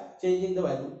problem by changing the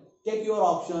value. Take your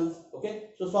options. Okay,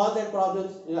 so solve that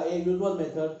problems in a usual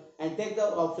method and take the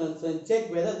options and check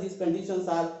whether these conditions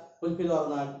are fulfilled or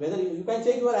not. Whether you can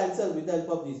check your answer with the help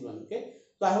of this one. Okay,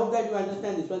 so I hope that you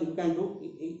understand this one. You can do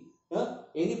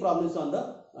any problems on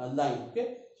the line.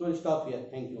 Okay, so we'll stop here.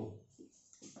 Thank you.